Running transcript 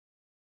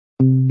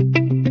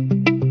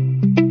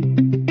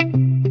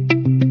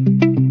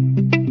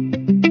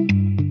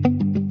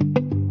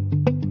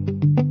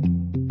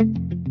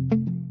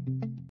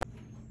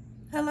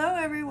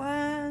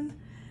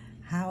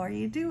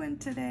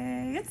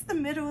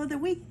of the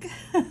week.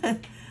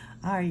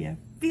 Are you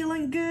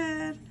feeling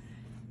good?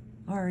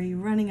 Or are you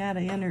running out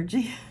of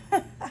energy?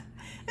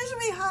 It should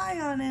be high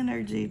on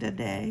energy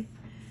today.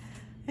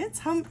 It's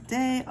hump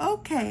day.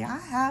 Okay, I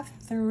have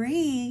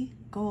 3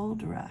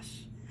 Gold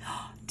Rush.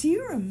 Do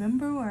you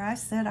remember where I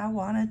said I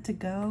wanted to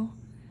go?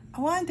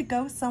 I wanted to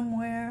go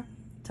somewhere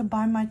to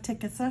buy my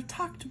tickets. I've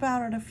talked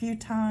about it a few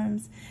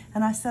times,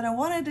 and I said I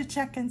wanted to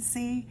check and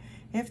see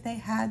if they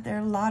had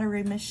their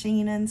lottery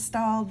machine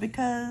installed,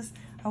 because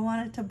I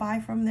wanted to buy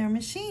from their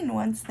machine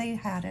once they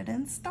had it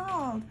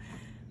installed.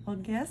 Well,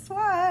 guess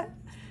what?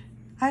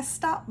 I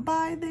stopped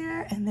by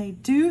there and they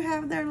do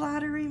have their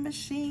lottery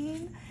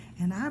machine,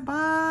 and I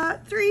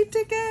bought 3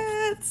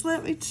 tickets.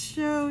 Let me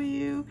show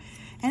you.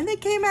 And they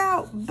came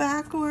out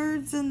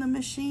backwards in the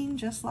machine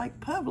just like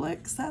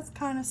Publix. That's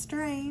kind of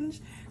strange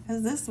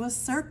because this was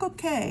Circle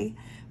K,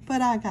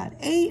 but I got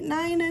 8,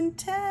 9, and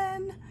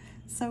 10.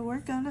 So we're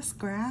gonna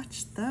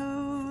scratch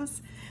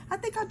those. I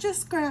think I'll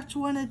just scratch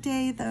one a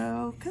day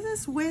though, because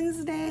it's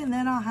Wednesday, and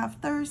then I'll have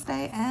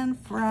Thursday and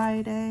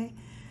Friday.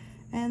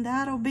 And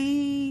that'll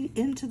be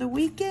into the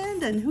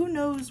weekend, and who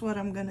knows what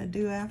I'm gonna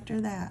do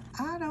after that.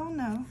 I don't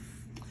know.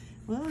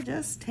 We'll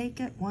just take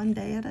it one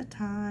day at a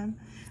time.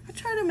 I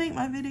try to make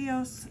my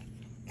videos,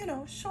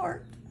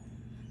 short,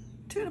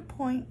 to the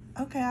point.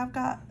 Okay, I've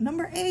got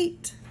number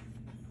 8.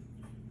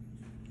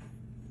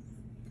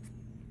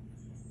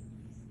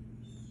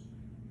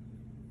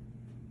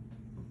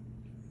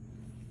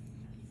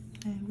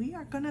 And we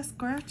are gonna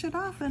scratch it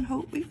off and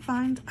hope we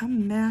find a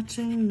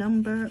matching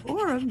number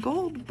or a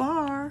gold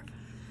bar.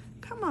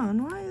 Come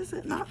on, why is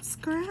it not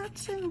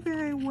scratching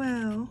very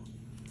well?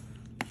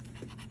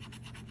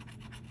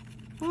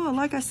 Oh,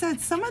 like I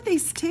said, some of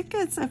these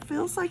tickets, it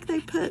feels like they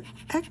put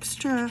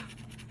extra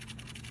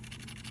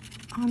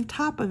on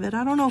top of it.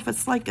 I don't know if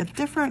it's like a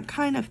different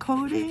kind of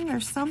coating or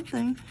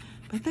something,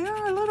 but they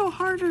are a little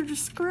harder to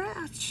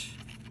scratch.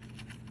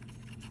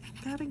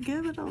 Gotta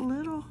give it a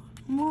little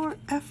more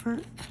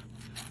effort.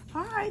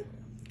 All right,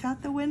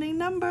 got the winning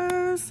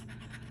numbers.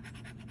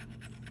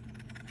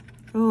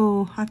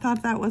 Oh, I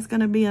thought that was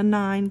gonna be a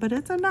 9, but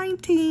it's a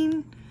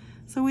 19,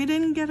 so we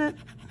didn't get it.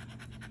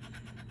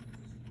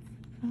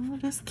 I'll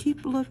just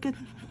keep looking.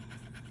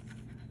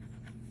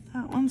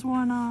 That one's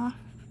one off.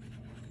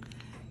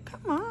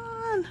 Come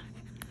on.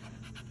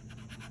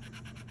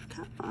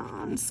 Come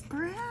on,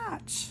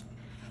 scratch.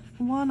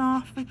 One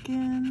off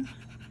again.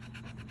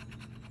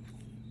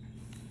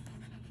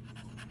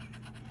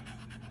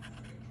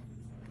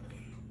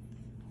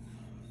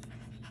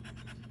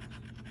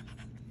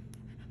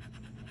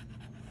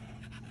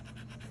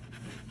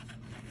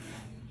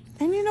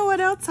 And you know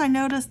what else I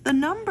noticed? The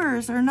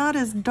numbers are not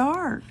as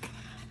dark.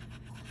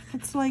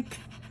 It's like,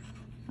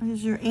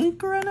 is your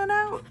ink running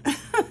out?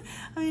 I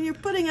mean, you're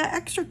putting an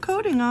extra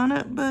coating on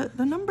it, but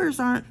the numbers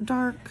aren't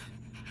dark.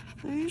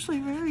 They're usually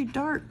very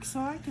dark, so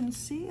I can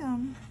see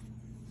them.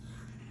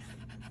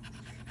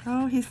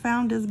 Oh, he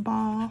found his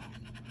ball.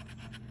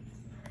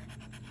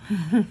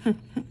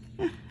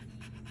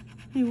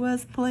 He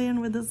was playing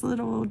with his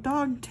little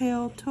dog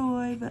tail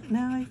toy, but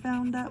now he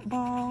found that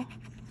ball.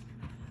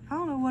 I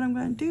don't know what I'm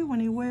going to do when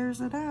he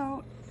wears it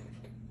out.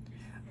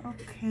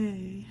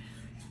 Okay.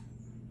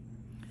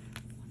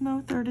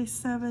 No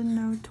 37,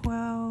 no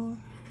 12,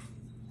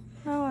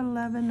 no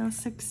 11, no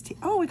 16.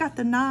 Oh, we got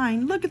the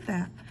 9. Look at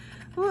that.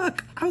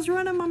 Look, I was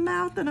running my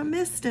mouth and I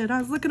missed it. I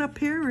was looking up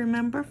here,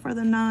 remember, for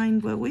the 9,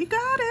 but we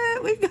got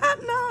it. We got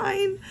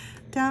 9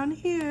 down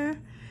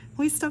here.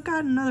 We still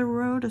got another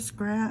row to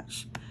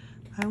scratch.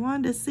 I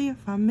wanted to see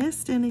if I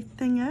missed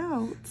anything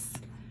else.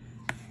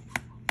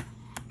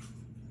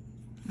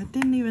 I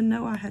didn't even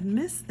know I had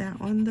missed that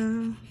one,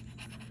 though.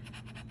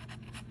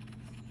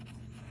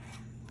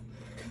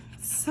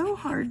 So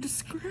hard to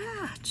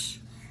scratch.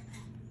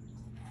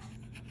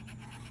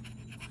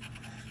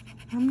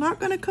 I'm not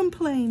gonna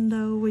complain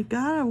though. We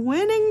got a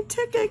winning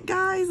ticket,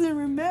 guys, and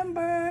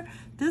remember,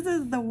 this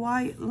is the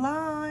white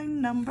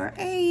line, number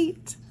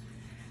 8.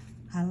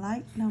 I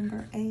like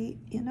number 8.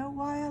 You know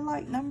why I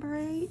like number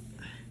 8?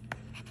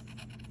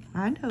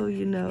 I know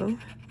you know.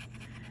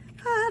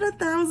 I had a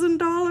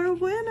 $1,000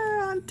 winner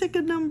on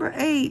ticket number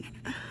 8.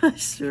 I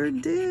sure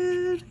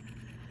did.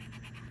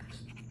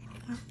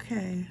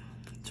 Okay.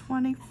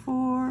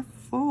 24,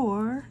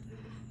 4,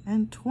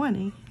 and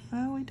 20.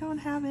 Well, we don't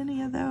have any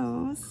of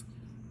those.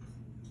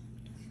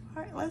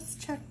 All right, let's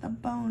check the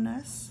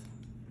bonus.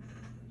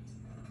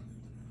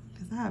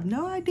 Because I have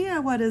no idea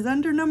what is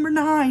under number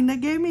 9. They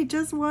gave me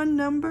just one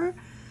number.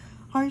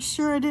 Are you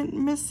sure I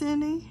didn't miss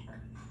any?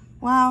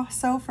 Wow,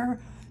 so for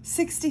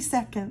 60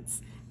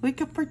 seconds, we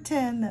could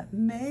pretend that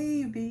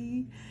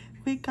maybe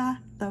we got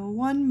the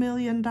 $1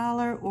 million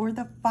or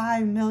the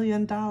 $5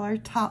 million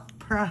top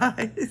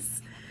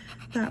prize.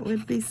 That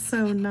would be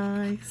so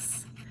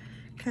nice.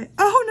 Okay.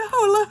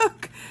 Oh no,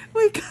 look,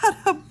 we got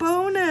a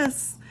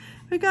bonus.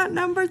 We got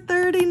number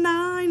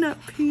 39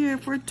 up here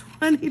for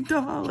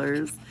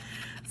 $20.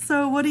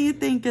 So what do you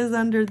think is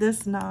under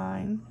this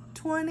 9?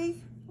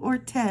 20 or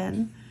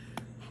 10?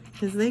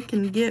 Because they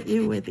can get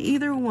you with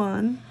either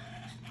one.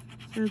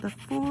 After the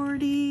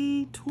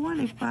 40,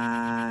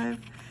 25,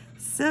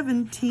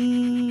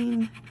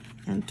 17,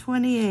 and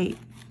 28.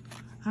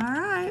 All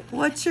right,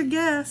 what's your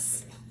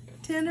guess?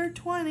 10 or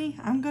 20?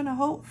 I'm going to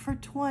hope for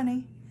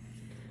 20.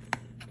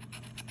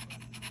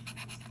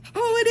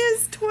 Oh, it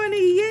is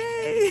 20,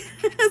 yay!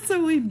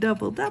 So we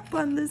doubled up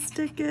on this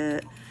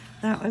ticket.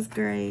 That was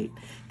great.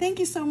 Thank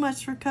you so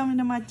much for coming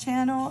to my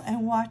channel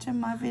and watching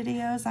my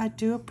videos. I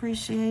do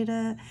appreciate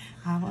it.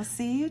 I will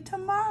see you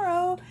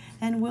tomorrow,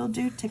 and we'll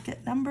do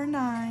ticket number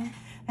 9.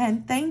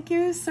 And thank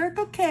you,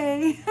 Circle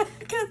K,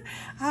 because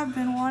I've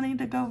been wanting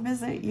to go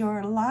visit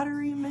your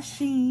lottery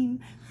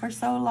machine for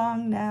so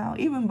long now,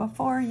 even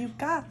before you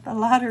got the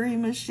lottery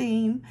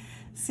machine.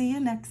 See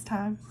you next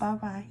time.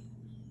 Bye-bye.